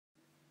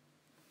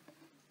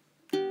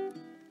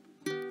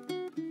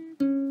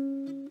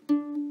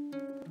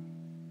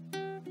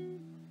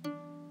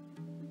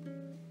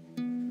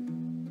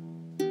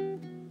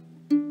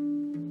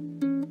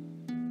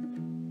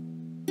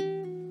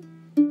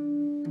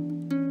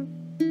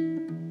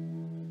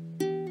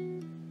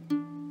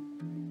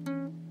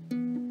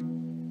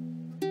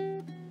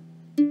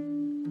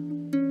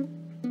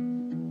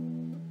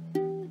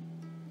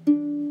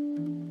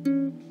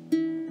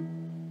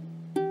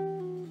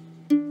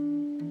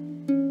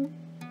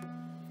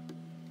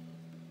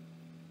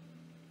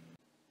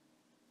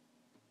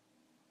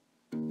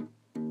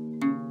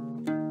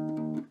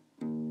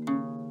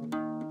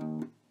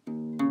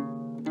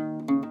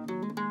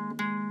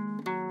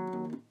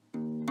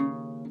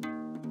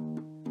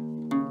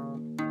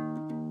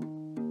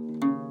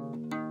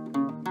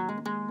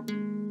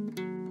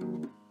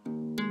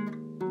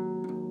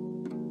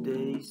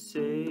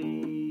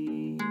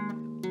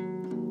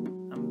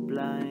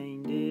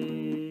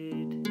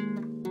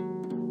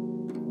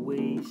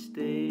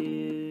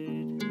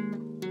wasted.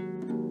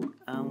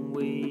 I'm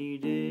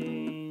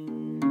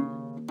waiting.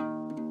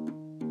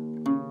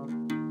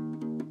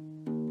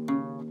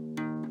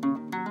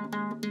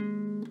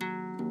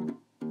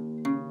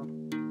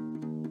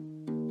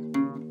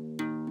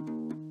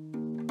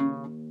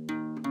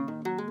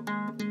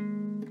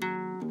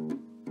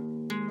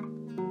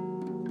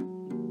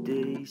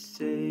 They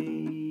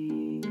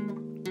say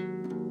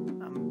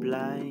I'm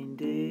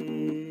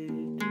blinded.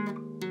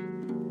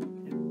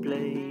 They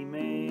play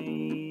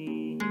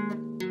me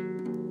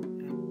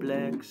a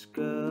black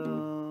skull.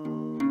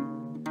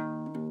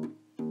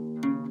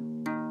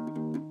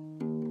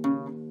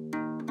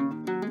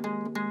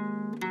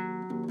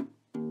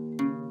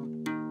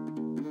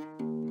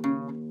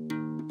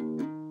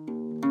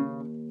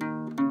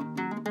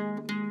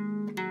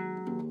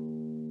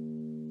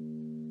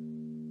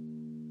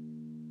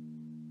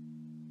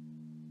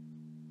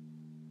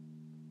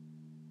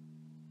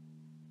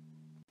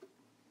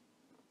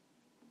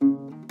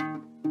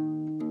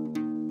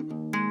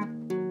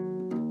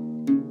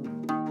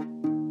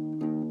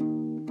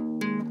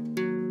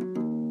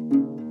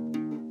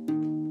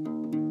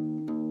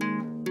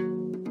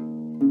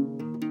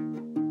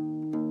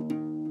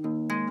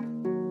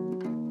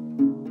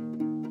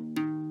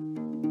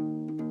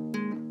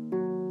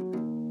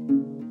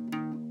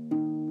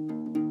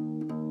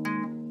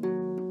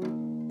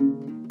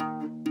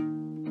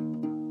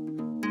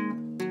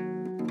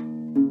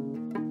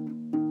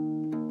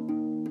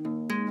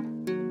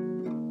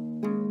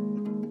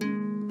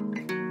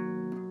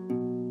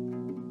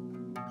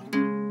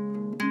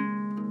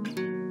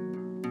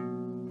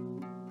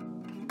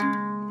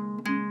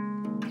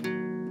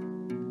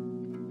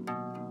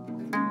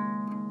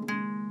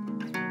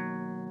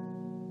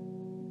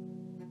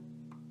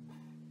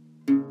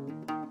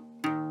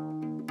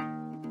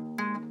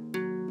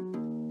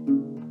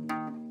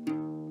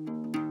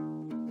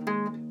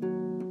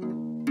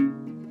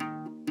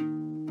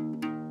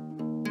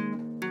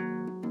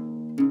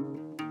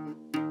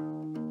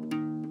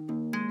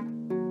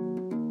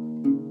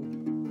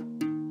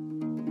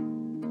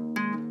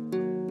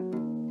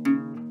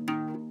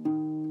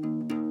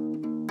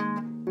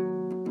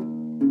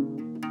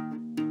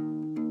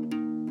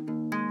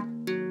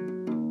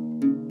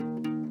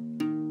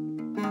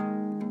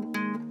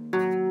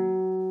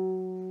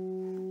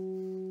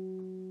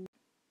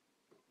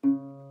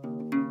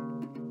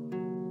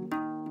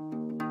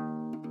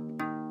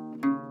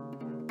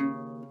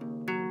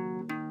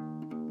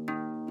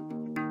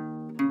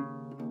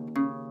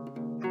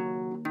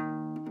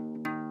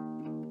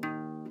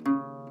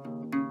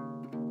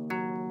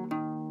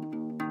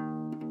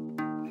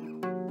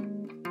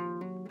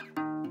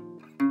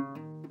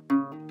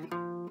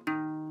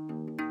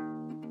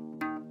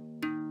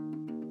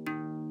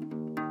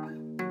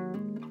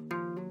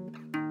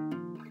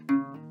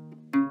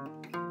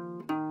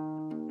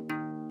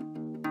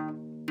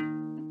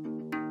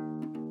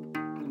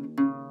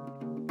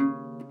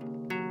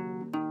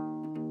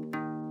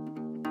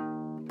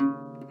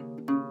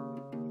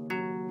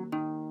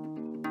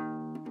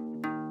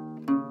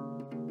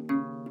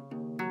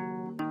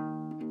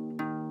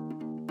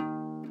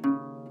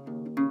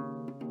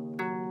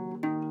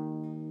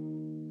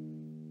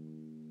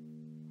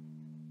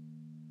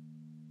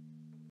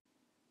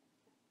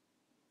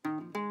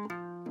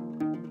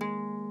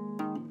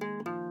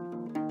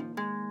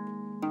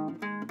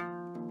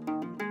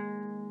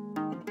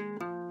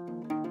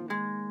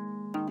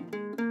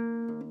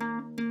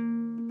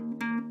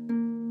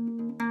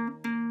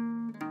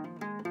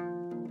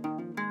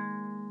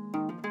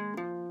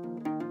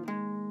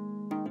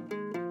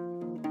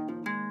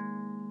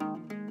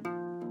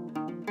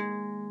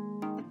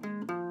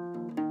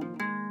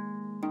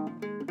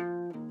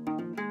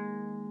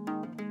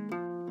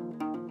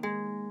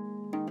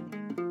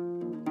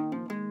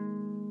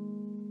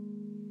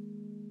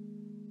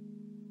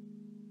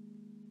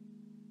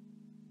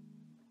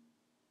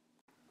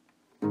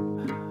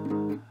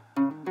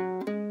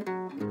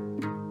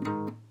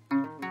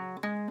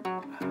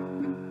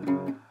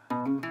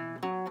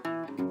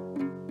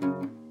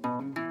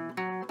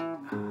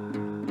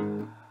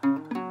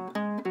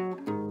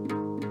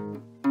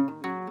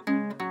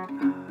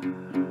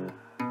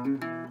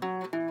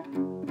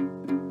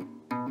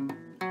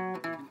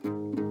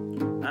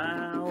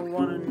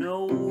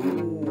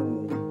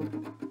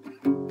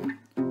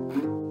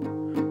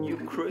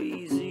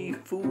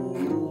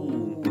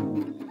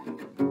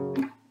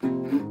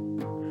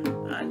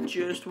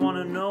 just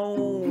wanna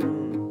know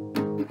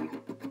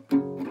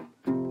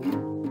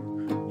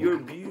you're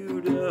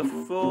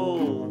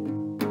beautiful.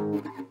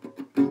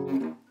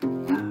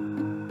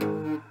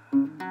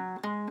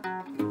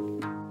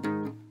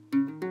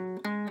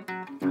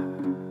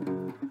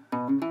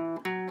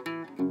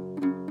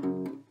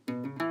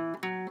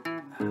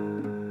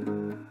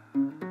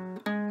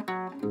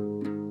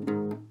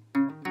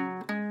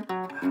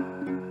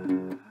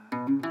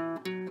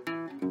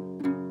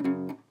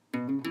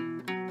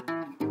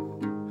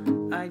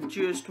 I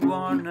just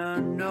wanna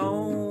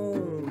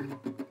know.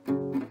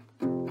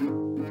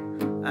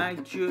 I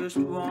just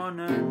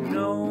wanna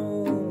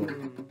know.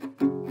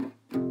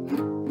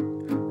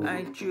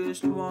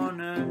 just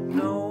wanna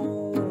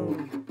know.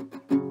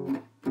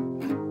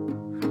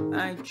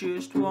 I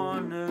just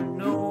wanna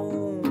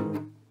know.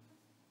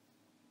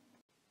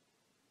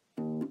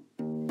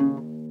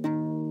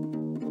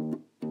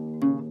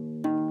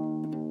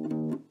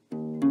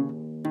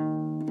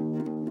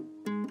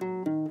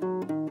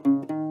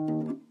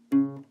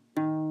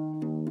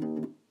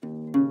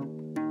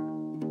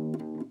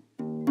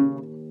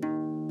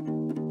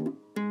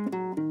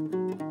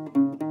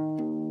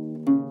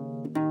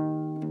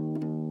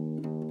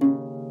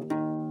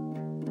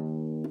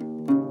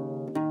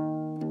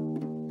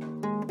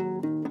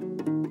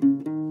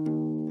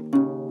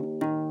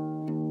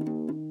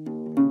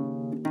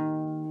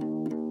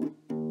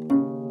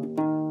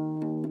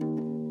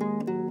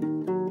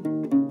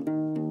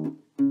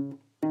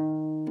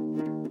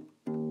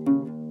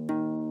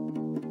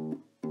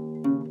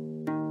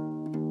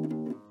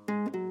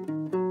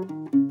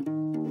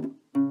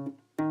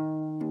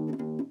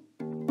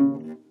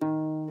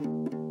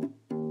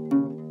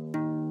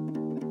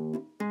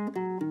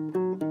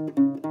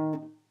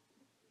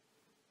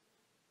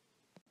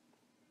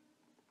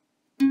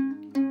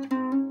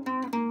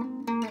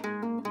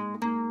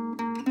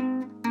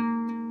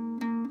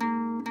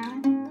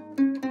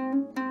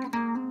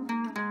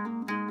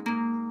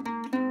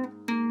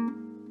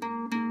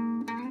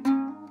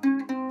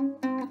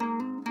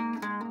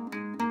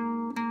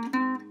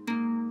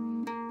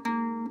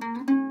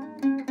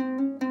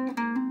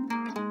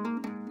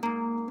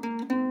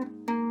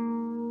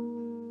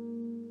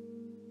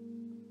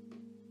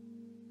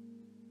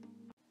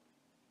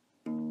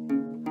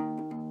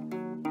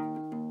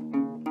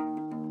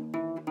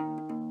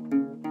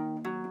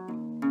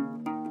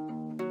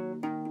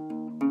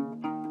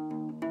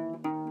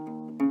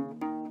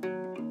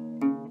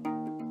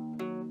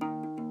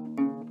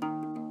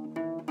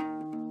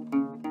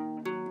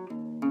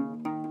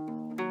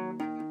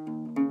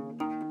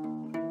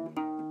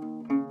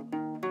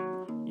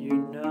 You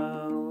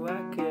know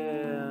I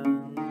can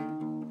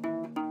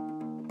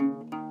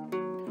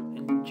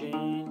and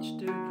change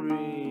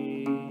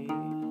degree.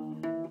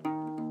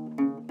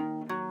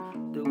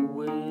 The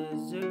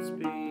wizard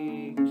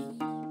speaks.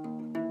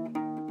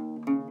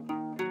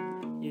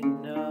 You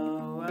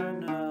know I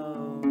know.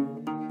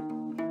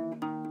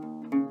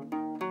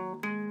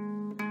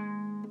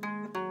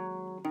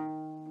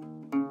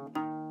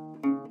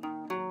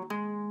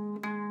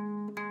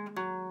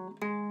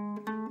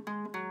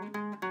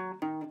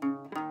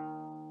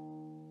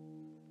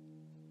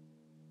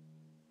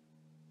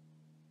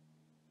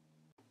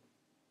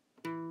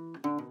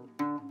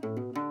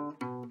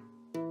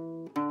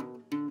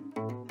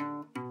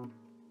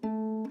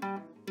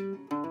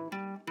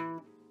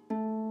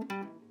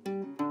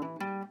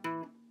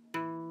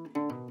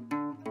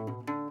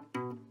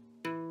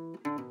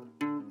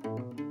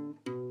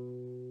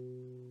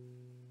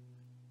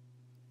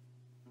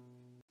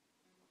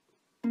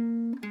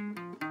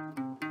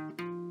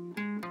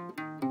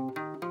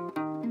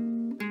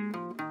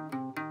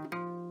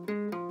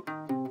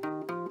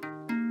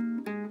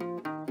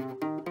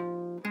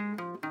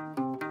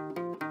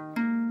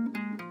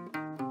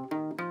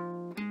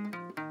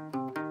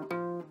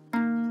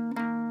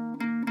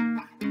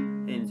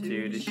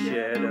 Into the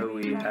shadow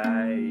we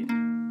hide.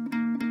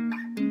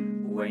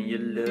 When you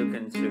look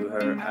into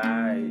her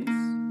eyes,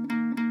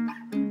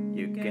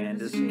 you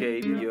can't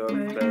escape your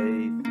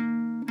faith.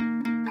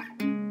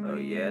 Oh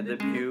yeah, the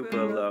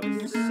pupil of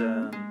the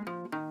sun.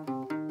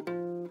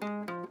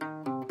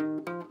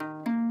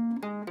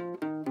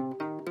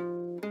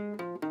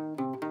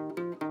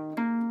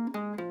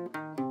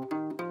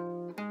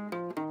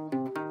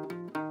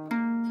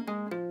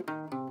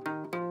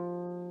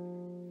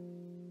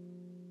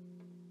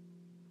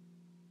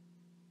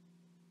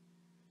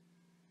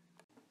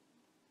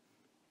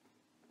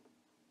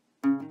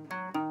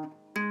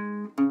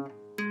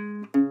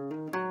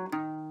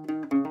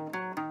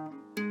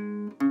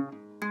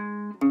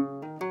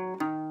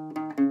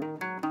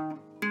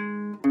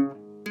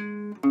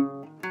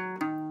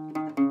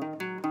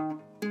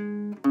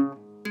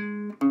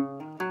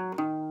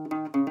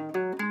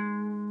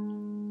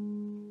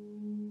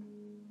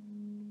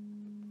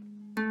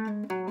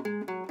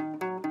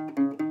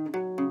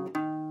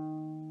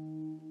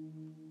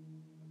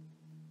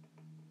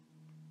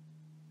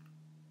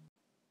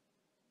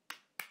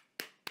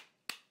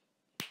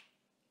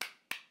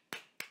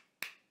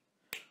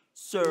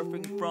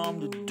 Surfing from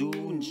the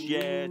dunes,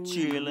 yeah,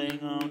 chilling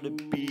on the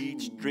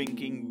beach,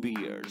 drinking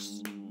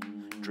beers.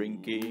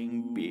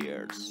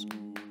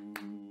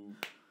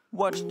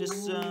 Watch the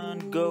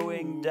sun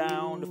going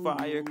down, the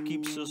fire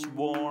keeps us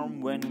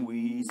warm when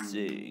we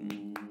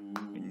sing.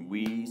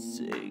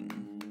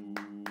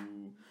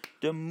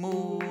 The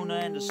moon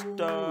and the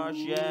stars,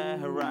 yeah,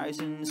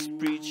 horizon is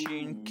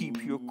preaching,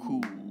 keep your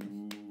cool.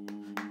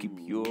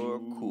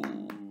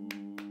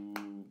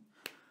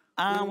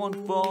 I won't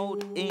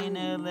vote in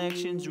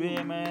elections,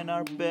 women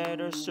are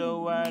better,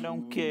 so I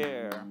don't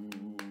care.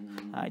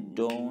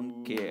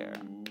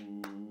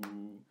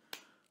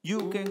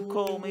 You can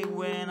call me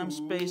when I'm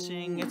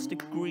spacing, it's the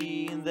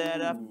green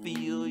that I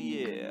feel,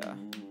 yeah.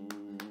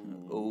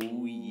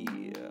 Oh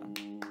yeah.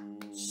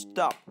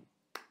 Stop.